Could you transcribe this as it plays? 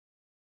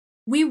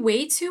We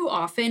way too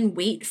often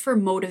wait for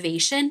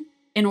motivation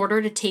in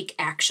order to take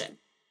action.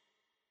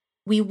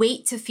 We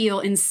wait to feel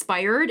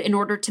inspired in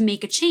order to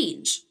make a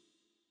change.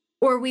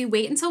 Or we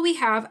wait until we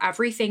have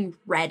everything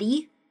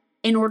ready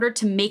in order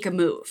to make a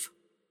move.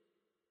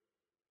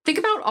 Think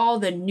about all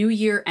the New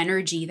Year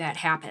energy that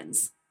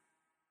happens.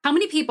 How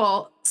many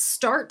people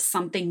start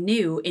something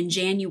new in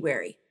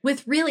January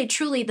with really,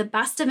 truly the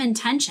best of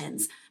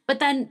intentions, but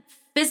then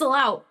fizzle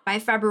out by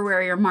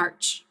February or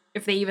March,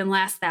 if they even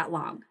last that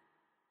long?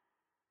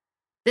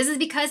 This is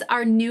because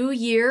our New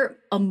Year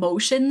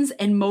emotions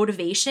and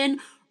motivation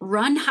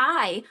run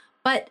high,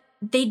 but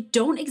they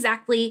don't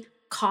exactly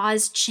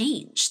cause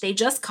change. They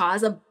just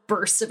cause a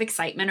burst of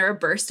excitement or a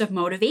burst of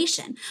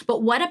motivation.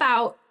 But what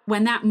about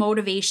when that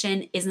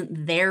motivation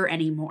isn't there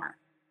anymore?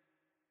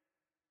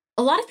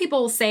 A lot of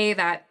people will say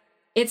that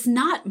it's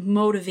not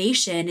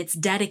motivation, it's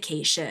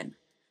dedication.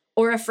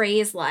 Or a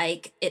phrase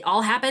like, it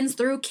all happens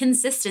through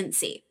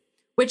consistency,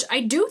 which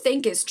I do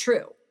think is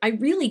true. I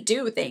really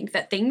do think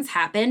that things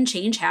happen,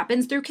 change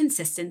happens through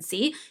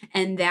consistency,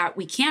 and that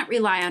we can't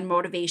rely on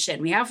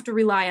motivation. We have to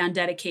rely on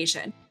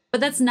dedication. But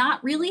that's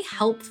not really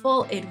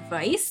helpful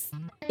advice,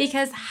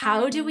 because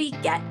how do we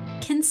get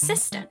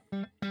consistent?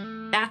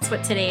 That's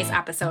what today's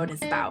episode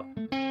is about.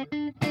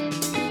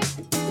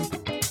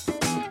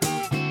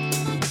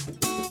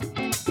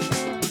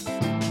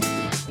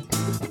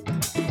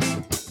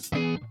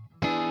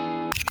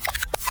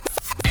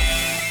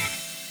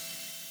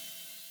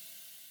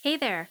 Hey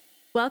there.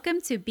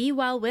 Welcome to Be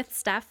Well with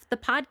Steph, the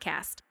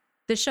podcast,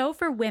 the show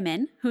for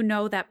women who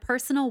know that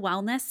personal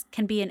wellness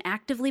can be an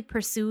actively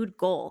pursued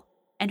goal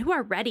and who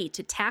are ready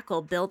to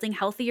tackle building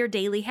healthier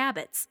daily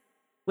habits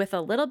with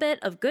a little bit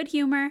of good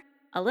humor,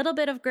 a little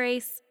bit of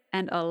grace,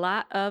 and a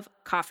lot of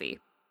coffee.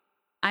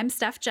 I'm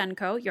Steph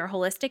Genko, your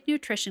holistic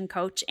nutrition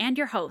coach and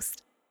your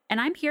host, and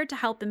I'm here to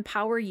help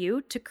empower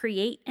you to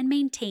create and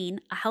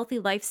maintain a healthy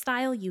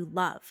lifestyle you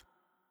love,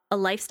 a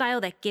lifestyle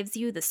that gives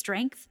you the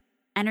strength,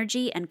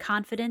 energy, and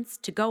confidence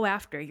to go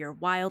after your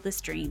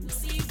wildest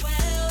dreams.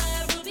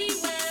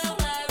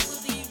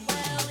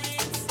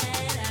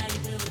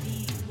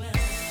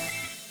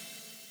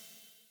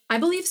 I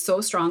believe so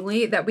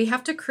strongly that we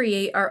have to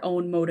create our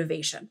own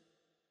motivation,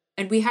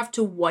 and we have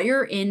to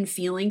wire in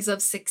feelings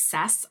of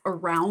success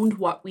around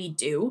what we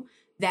do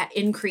that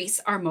increase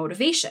our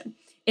motivation.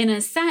 In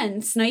a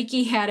sense,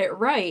 Nike had it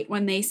right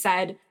when they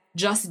said,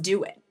 just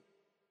do it.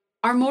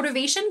 Our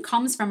motivation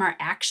comes from our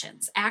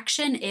actions.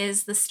 Action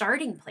is the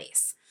starting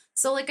place.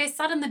 So like I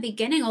said in the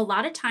beginning, a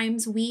lot of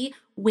times we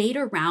wait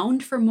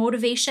around for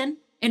motivation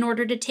in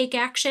order to take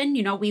action.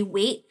 We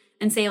wait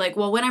and say like,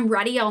 well, when I'm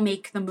ready, I'll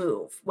make the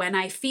move. When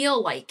I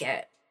feel like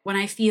it, when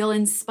I feel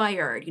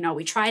inspired,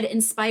 we try to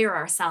inspire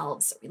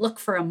ourselves. We look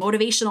for a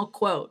motivational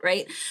quote,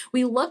 right?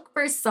 We look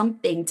for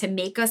something to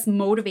make us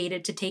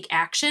motivated to take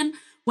action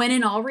when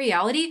in all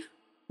reality,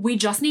 we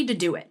just need to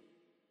do it.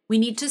 We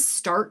need to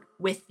start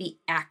with the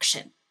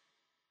action.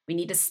 We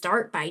need to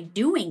start by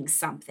doing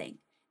something.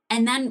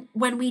 And then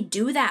when we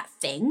do that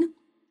thing,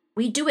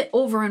 we do it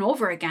over and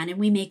over again and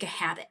we make a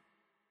habit.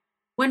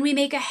 When we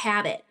make a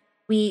habit,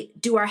 we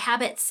do our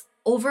habits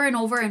over and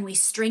over and we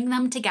string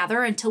them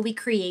together until we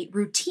create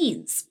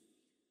routines.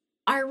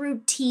 Our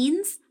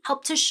routines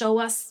help to show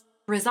us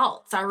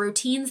results. Our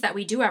routines that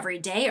we do every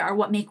day are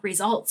what make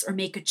results or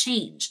make a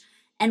change.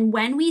 And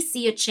when we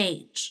see a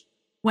change,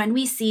 when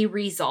we see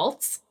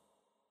results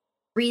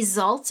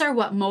are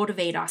what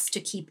motivate us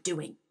to keep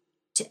doing,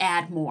 to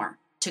add more,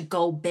 to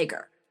go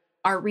bigger.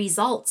 Our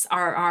results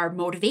are our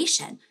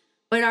motivation,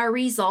 but our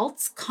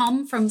results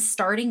come from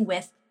starting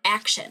with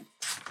action.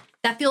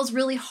 That feels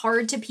really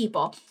hard to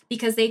people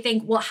because they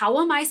think, well, how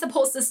am I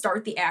supposed to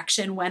start the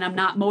action when I'm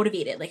not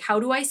motivated? Like, how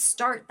do I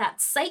start that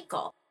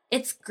cycle?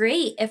 It's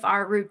great if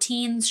our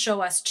routines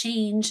show us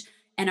change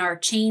and our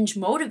change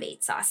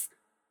motivates us.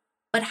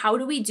 But how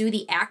do we do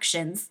the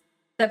actions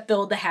that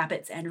build the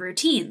habits and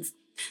routines?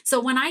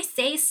 So when I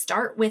say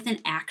start with an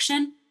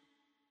action,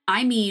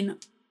 I mean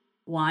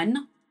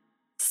one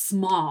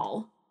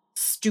small,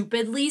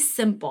 stupidly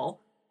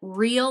simple,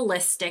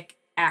 realistic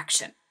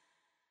action.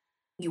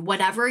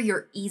 Whatever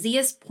your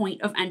easiest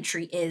point of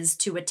entry is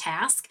to a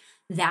task,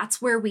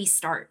 that's where we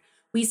start.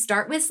 We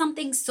start with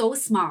something so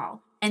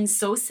small and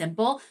so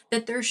simple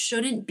that there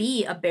shouldn't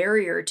be a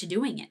barrier to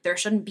doing it. There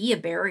shouldn't be a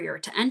barrier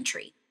to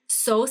entry.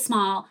 So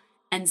small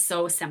and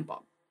so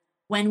simple.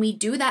 When we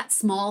do that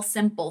small,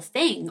 simple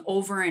thing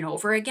over and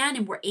over again,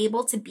 and we're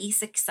able to be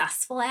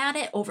successful at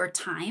it over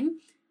time,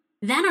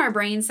 then our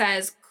brain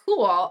says,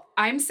 cool,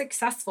 I'm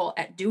successful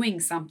at doing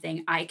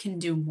something, I can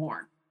do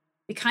more.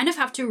 We kind of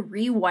have to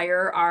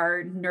rewire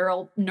our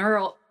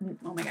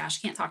oh my gosh,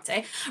 I can't talk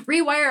today.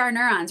 Rewire our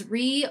neurons,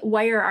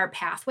 rewire our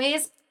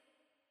pathways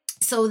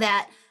so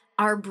that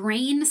our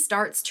brain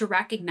starts to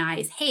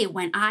recognize, hey,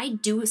 when I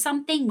do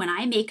something, when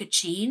I make a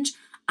change,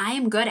 I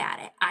am good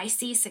at it. I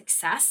see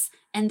success.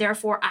 And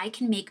therefore, I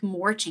can make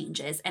more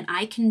changes and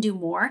I can do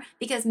more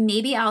because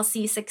maybe I'll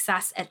see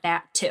success at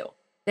that too.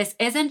 This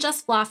isn't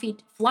just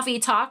fluffy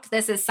talk.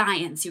 This is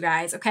science, you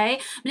guys, okay?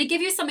 I'm going to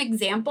give you some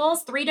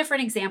examples, 3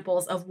 different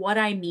examples of what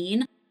I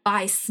mean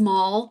by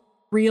small,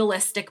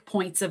 realistic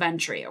points of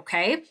entry,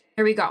 okay?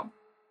 Here we go.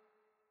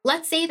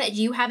 Let's say that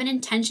you have an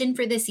intention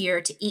for this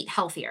year to eat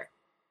healthier.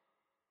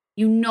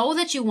 You know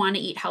that you want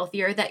to eat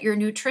healthier, that your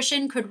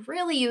nutrition could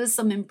really use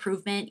some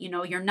improvement.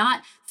 You're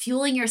not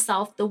fueling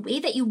yourself the way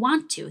that you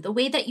want to, the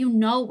way that you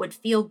know would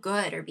feel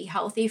good or be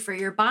healthy for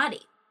your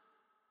body.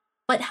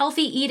 But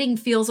healthy eating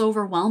feels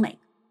overwhelming.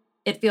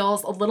 It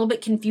feels a little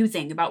bit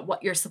confusing about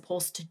what you're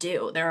supposed to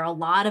do. There are a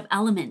lot of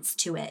elements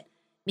to it.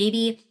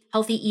 Maybe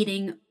healthy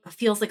eating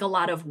feels like a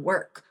lot of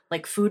work.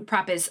 Like food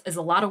prep is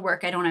a lot of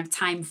work I don't have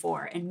time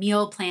for, and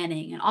meal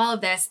planning and all of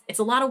this, it's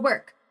a lot of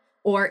work,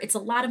 or it's a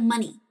lot of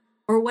money,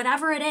 or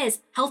whatever it is.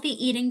 Healthy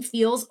eating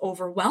feels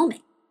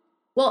overwhelming.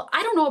 Well,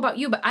 I don't know about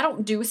you, but I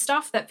don't do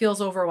stuff that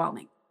feels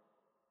overwhelming.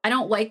 I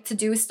don't like to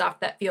do stuff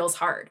that feels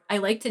hard. I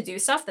like to do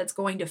stuff that's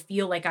going to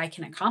feel like I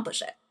can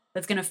accomplish it,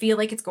 that's going to feel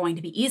like it's going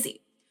to be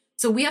easy.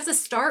 So we have to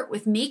start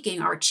with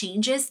making our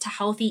changes to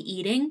healthy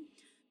eating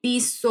be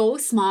so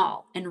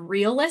small and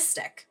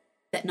realistic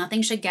that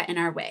nothing should get in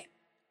our way.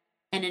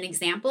 And an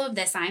example of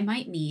this I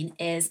might mean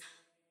is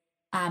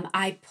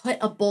I put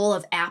a bowl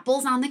of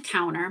apples on the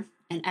counter,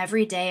 and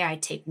every day I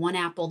take 1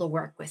 apple to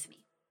work with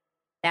me.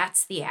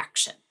 That's the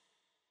action.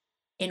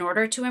 In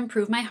order to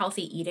improve my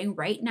healthy eating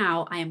right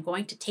now, I am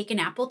going to take an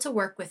apple to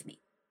work with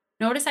me.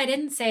 Notice I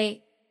didn't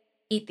say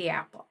eat the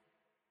apple.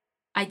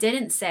 I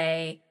didn't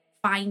say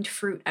find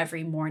fruit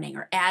every morning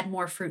or add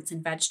more fruits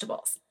and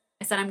vegetables.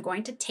 I said I'm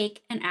going to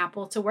take an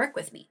apple to work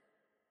with me.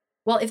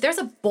 Well, if there's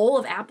a bowl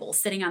of apples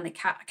sitting on the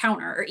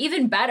counter, or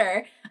even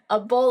better, a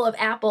bowl of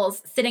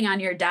apples sitting on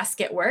your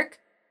desk at work,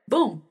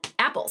 boom,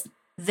 apples.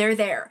 They're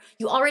there.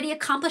 You already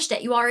accomplished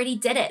it. You already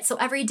did it. So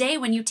every day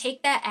when you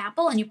take that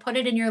apple and you put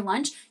it in your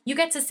lunch, you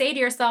get to say to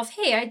yourself,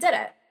 hey, I did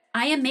it.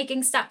 I am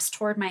making steps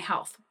toward my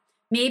health.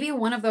 Maybe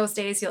one of those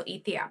days you'll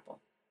eat the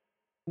apple.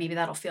 Maybe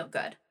that'll feel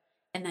good.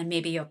 And then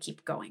maybe you'll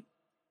keep going.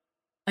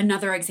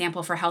 Another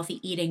example for healthy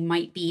eating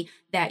might be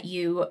that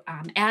you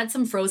add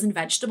some frozen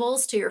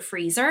vegetables to your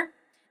freezer,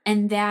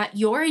 and that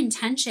your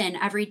intention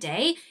every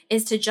day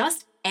is to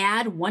just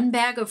add 1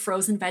 bag of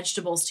frozen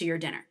vegetables to your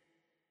dinner.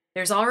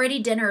 There's already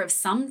dinner of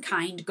some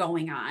kind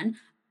going on.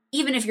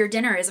 Even if your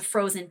dinner is a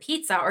frozen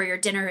pizza or your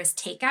dinner is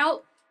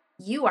takeout,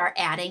 you are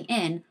adding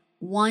in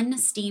 1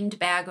 steamed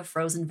bag of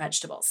frozen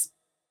vegetables.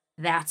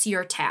 That's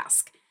your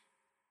task.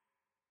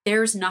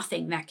 There's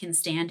nothing that can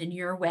stand in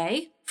your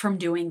way from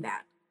doing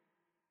that.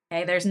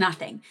 Okay, there's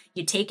nothing.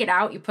 You take it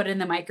out, you put it in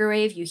the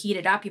microwave, you heat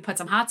it up, you put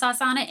some hot sauce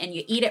on it, and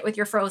you eat it with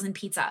your frozen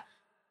pizza.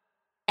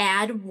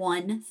 Add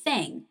 1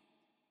 thing.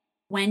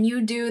 When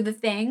you do the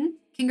thing,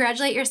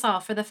 congratulate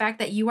yourself for the fact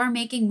that you are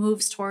making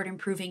moves toward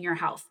improving your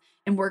health.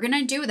 And we're going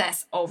to do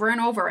this over and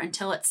over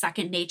until it's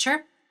second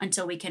nature,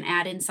 until we can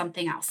add in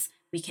something else.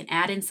 We can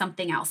add in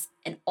something else.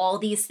 And all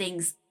these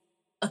things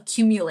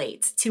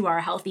accumulate to our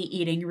healthy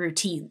eating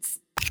routines.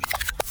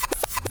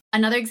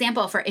 Another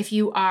example for if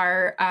you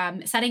are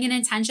setting an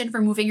intention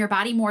for moving your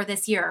body more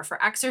this year,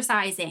 for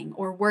exercising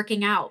or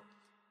working out.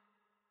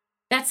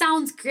 That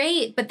sounds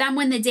great, but then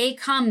when the day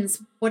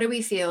comes, what do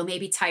we feel?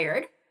 Maybe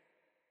tired.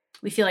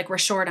 We feel like we're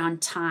short on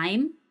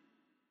time.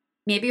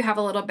 Maybe you have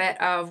a little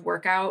bit of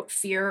workout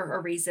fear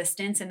or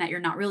resistance and that you're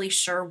not really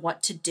sure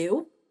what to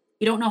do.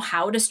 You don't know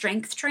how to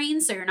strength train,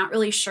 so you're not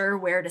really sure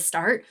where to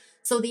start.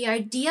 So the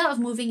idea of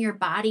moving your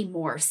body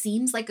more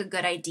seems like a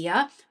good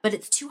idea, but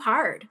it's too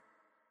hard.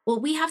 Well,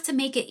 we have to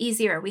make it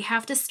easier. We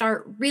have to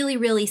start really,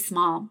 really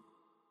small.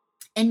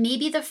 And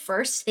maybe the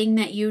first thing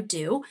that you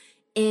do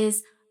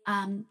is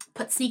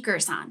put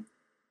sneakers on.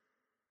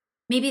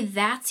 Maybe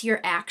that's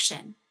your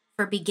action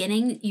for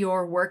beginning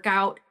your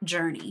workout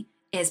journey,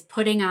 is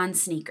putting on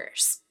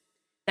sneakers.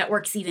 That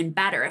works even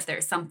better if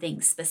there's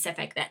something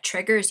specific that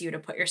triggers you to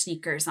put your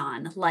sneakers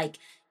on, like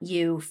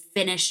you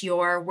finish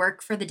your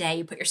work for the day,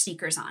 you put your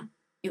sneakers on.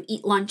 You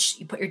eat lunch,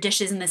 you put your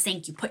dishes in the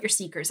sink, you put your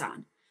sneakers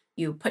on.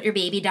 You put your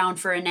baby down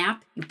for a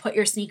nap, you put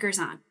your sneakers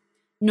on.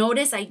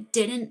 Notice I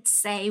didn't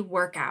say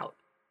workout.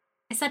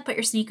 I said put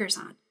your sneakers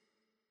on.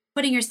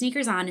 Putting your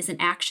sneakers on is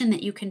an action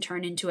that you can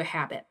turn into a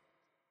habit.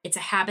 It's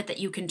a habit that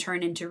you can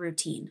turn into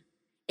routine.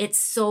 It's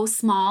so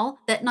small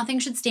that nothing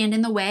should stand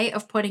in the way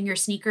of putting your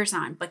sneakers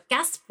on. But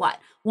guess what?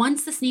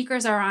 Once the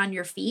sneakers are on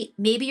your feet,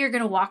 maybe you're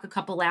going to walk a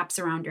couple laps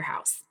around your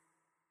house.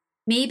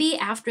 Maybe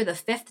after the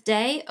 5th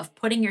day of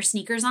putting your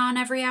sneakers on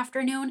every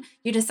afternoon,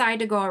 you decide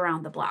to go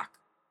around the block.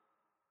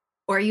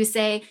 Or you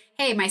say,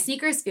 hey, my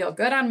sneakers feel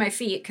good on my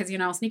feet because,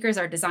 sneakers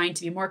are designed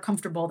to be more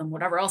comfortable than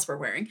whatever else we're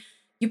wearing.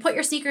 You put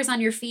your sneakers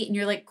on your feet and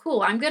you're like,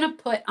 cool, I'm going to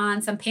put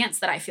on some pants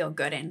that I feel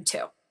good in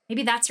too.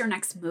 Maybe that's your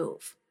next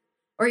move.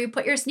 Or you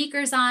put your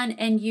sneakers on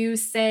and you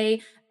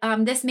say,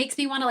 this makes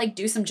me want to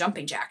do some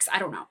jumping jacks. I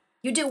don't know.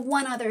 You do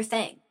one other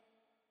thing.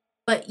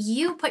 But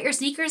you put your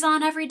sneakers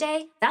on every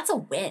day, that's a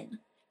win.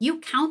 You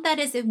count that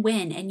as a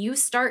win and you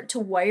start to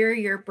wire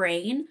your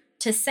brain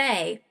to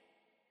say,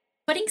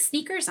 putting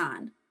sneakers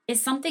on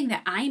is something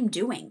that I'm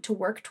doing to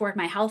work toward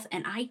my health,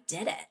 and I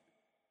did it.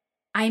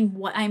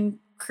 I'm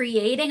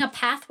creating a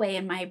pathway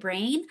in my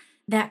brain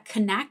that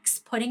connects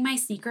putting my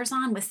sneakers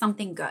on with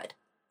something good,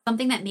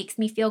 something that makes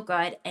me feel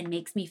good and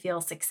makes me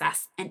feel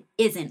success and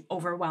isn't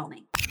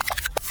overwhelming.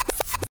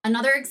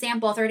 Another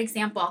example, third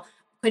example,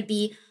 could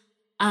be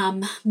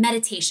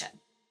meditation.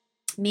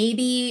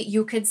 Maybe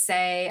you could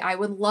say, I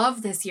would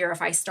love this year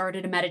if I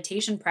started a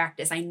meditation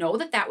practice. I know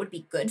that that would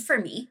be good for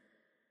me,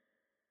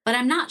 but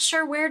I'm not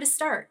sure where to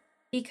start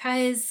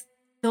because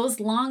those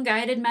long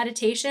guided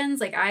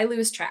meditations, like I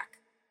lose track,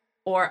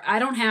 or I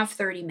don't have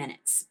 30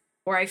 minutes,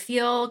 or I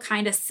feel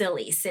kind of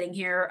silly sitting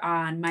here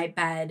on my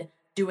bed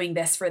doing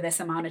this for this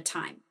amount of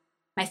time.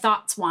 My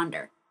thoughts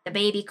wander. The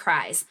baby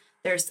cries.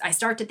 I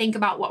start to think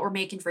about what we're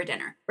making for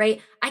dinner,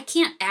 right? I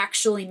can't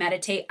actually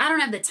meditate. I don't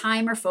have the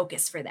time or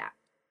focus for that.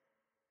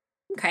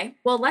 Okay,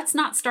 well, let's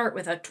not start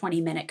with a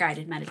 20-minute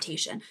guided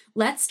meditation.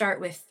 Let's start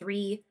with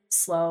 3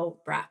 slow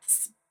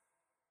breaths.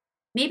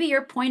 Maybe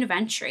your point of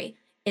entry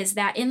is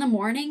that in the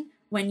morning,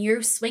 when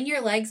you swing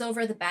your legs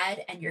over the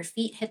bed and your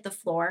feet hit the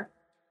floor,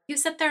 you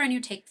sit there and you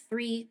take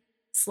 3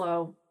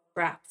 slow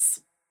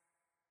breaths.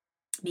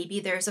 Maybe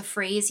there's a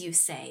phrase you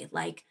say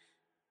like,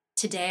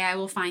 today I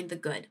will find the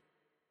good,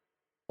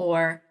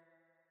 or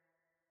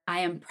I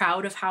am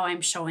proud of how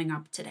I'm showing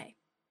up today.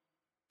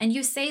 And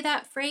you say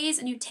that phrase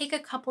and you take a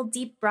couple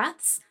deep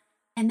breaths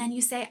and then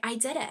you say, I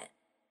did it.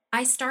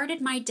 I started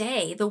my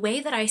day the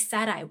way that I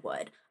said I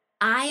would.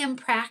 I am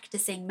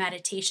practicing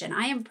meditation.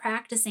 I am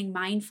practicing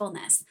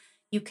mindfulness.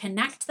 You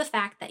connect the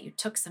fact that you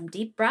took some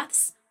deep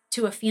breaths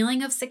to a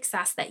feeling of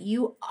success that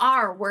you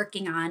are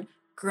working on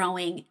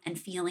growing and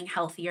feeling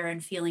healthier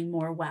and feeling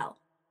more well.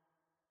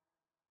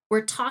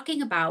 We're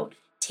talking about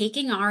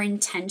taking our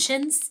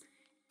intentions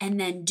and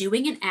then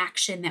doing an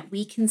action that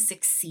we can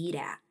succeed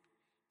at.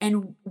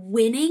 And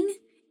winning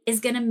is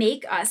going to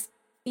make us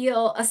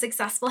feel a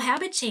successful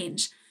habit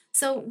change.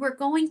 So we're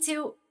going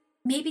to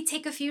maybe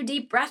take a few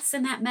deep breaths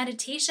in that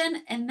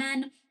meditation, and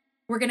then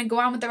we're going to go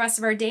on with the rest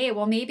of our day.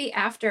 Well, maybe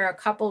after a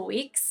couple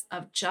weeks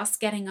of just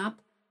getting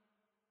up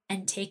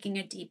and taking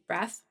a deep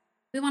breath,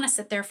 we want to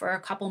sit there for a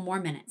couple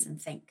more minutes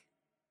and think.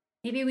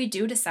 Maybe we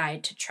do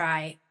decide to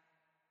try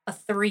a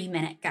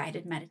 3-minute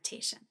guided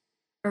meditation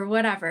or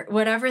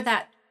whatever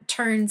that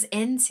turns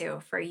into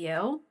for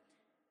you.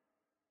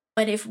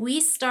 But if we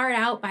start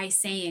out by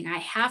saying, I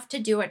have to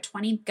do a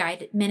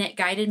 20-minute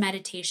guided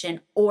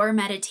meditation or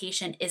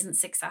meditation isn't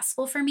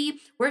successful for me,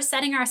 we're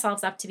setting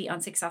ourselves up to be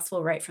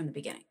unsuccessful right from the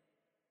beginning.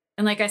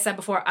 And like I said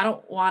before, I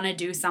don't want to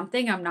do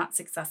something I'm not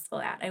successful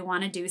at. I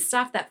want to do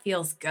stuff that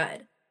feels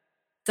good.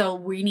 So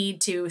we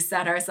need to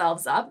set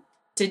ourselves up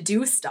to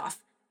do stuff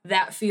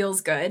that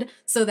feels good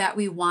so that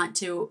we want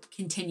to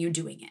continue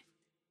doing it.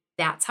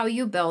 That's how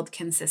you build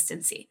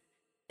consistency.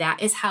 That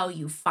is how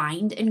you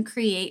find and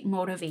create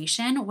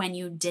motivation when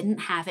you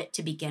didn't have it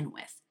to begin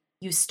with.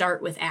 You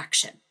start with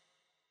action.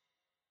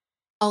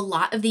 A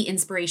lot of the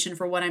inspiration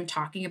for what I'm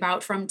talking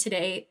about from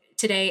today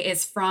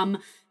is from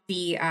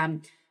the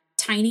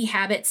Tiny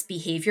Habits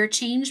behavior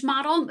change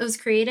model. It was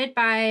created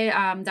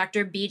by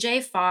Dr.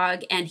 BJ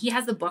Fogg, and he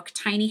has the book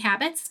Tiny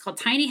Habits. It's called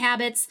Tiny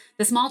Habits,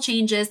 The Small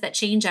Changes That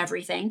Change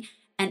Everything.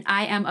 And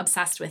I am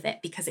obsessed with it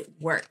because it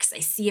works. I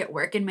see it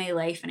work in my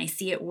life and I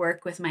see it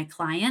work with my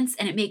clients,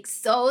 and it makes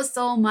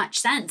so much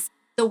sense.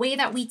 The way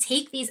that we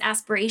take these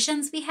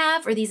aspirations we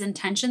have or these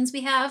intentions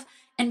we have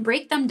and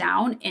break them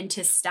down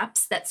into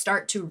steps that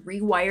start to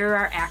rewire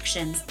our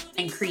actions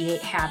and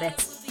create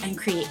habits and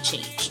create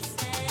change.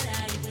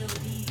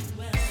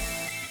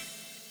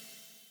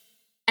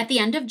 At the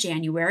end of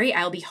January,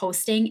 I'll be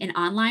hosting an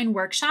online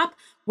workshop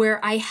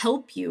where I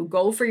help you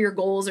go for your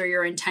goals or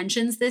your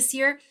intentions this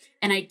year.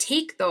 And I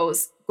take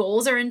those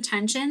goals or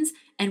intentions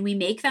and we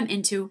make them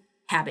into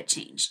habit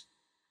change.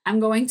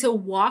 I'm going to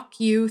walk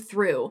you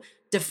through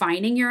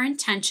defining your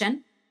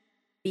intention,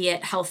 be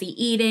it healthy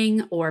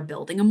eating or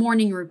building a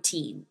morning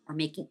routine or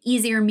making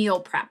easier meal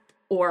prep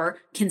or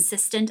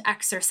consistent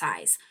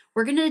exercise.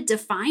 We're going to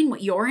define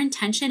what your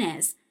intention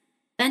is.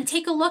 Then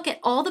take a look at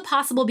all the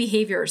possible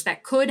behaviors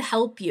that could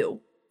help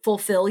you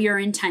fulfill your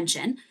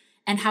intention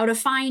and how to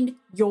find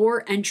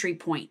your entry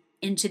point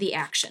into the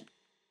action.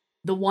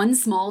 The one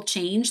small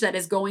change that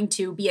is going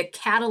to be a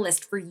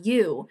catalyst for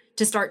you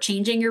to start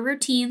changing your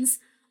routines,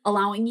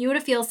 allowing you to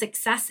feel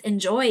success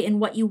and joy in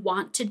what you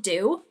want to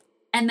do,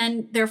 and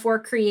then therefore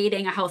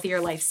creating a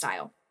healthier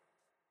lifestyle.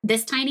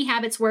 This Tiny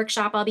Habits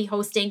workshop I'll be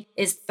hosting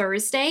is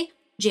Thursday,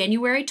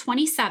 January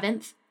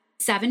 27th,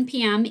 7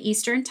 p.m.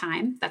 Eastern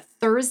Time. That's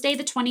Thursday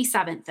the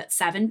 27th at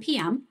 7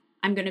 p.m.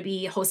 I'm going to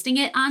be hosting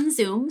it on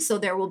Zoom, so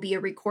there will be a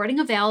recording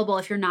available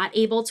if you're not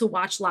able to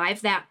watch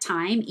live that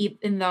time,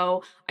 even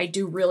though I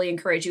do really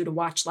encourage you to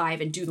watch live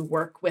and do the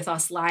work with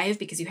us live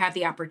because you have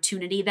the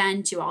opportunity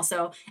then to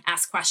also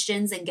ask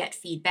questions and get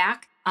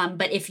feedback.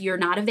 But if you're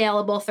not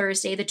available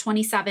Thursday, the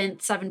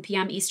 27th, 7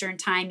 p.m. Eastern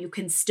Time, you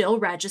can still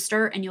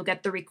register and you'll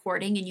get the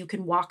recording and you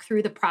can walk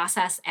through the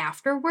process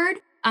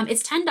afterward.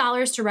 It's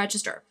 $10 to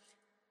register.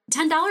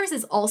 $10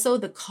 is also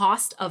the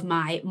cost of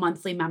my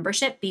monthly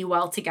membership, Be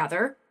Well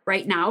Together,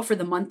 right now for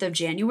the month of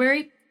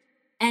January.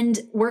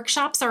 And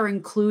workshops are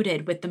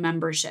included with the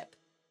membership.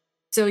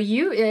 So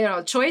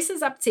choice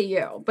is up to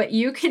you, but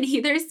you can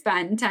either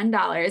spend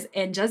 $10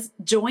 and just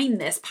join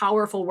this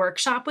powerful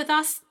workshop with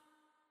us,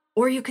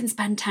 or you can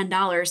spend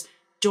 $10,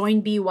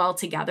 join Be Well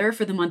Together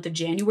for the month of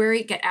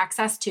January, get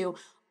access to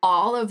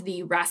all of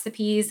the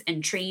recipes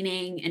and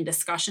training and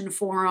discussion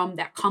forum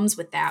that comes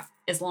with that,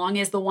 as long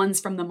as the ones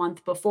from the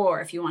month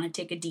before, if you want to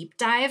take a deep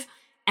dive,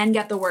 and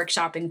get the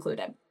workshop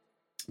included.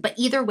 But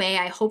either way,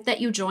 I hope that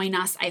you join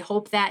us. I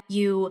hope that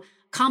you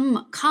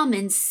come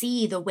and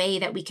see the way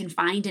that we can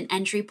find an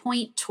entry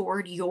point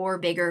toward your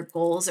bigger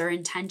goals or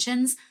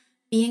intentions.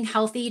 Being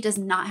healthy does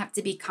not have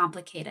to be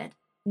complicated.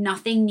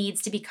 Nothing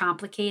needs to be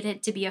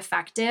complicated to be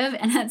effective.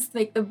 And that's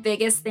like the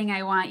biggest thing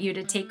I want you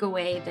to take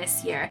away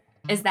this year,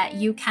 is that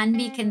you can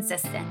be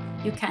consistent.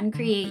 You can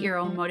create your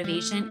own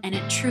motivation, and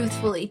it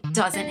truthfully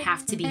doesn't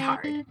have to be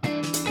hard.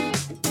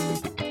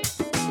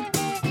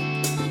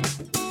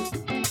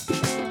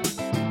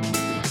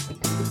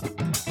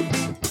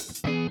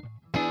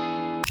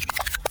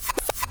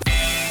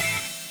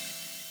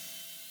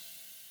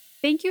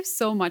 Thank you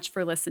so much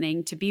for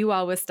listening to Be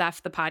Well with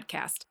Steph, the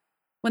podcast.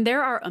 When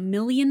there are a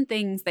million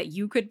things that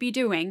you could be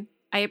doing,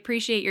 I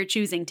appreciate your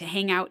choosing to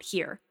hang out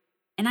here.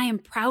 And I am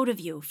proud of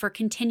you for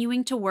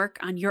continuing to work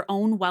on your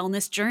own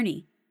wellness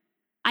journey.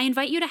 I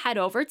invite you to head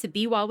over to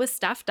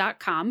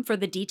BeWellWithSteph.com for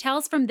the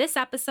details from this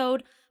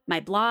episode, my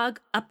blog,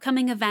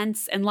 upcoming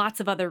events, and lots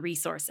of other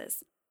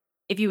resources.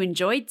 If you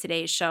enjoyed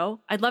today's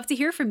show, I'd love to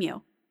hear from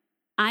you.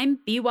 I'm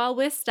Be Well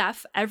with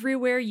Steph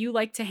everywhere you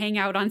like to hang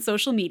out on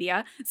social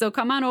media, so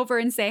come on over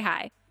and say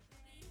hi.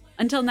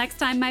 Until next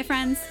time, my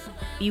friends,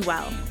 be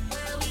well.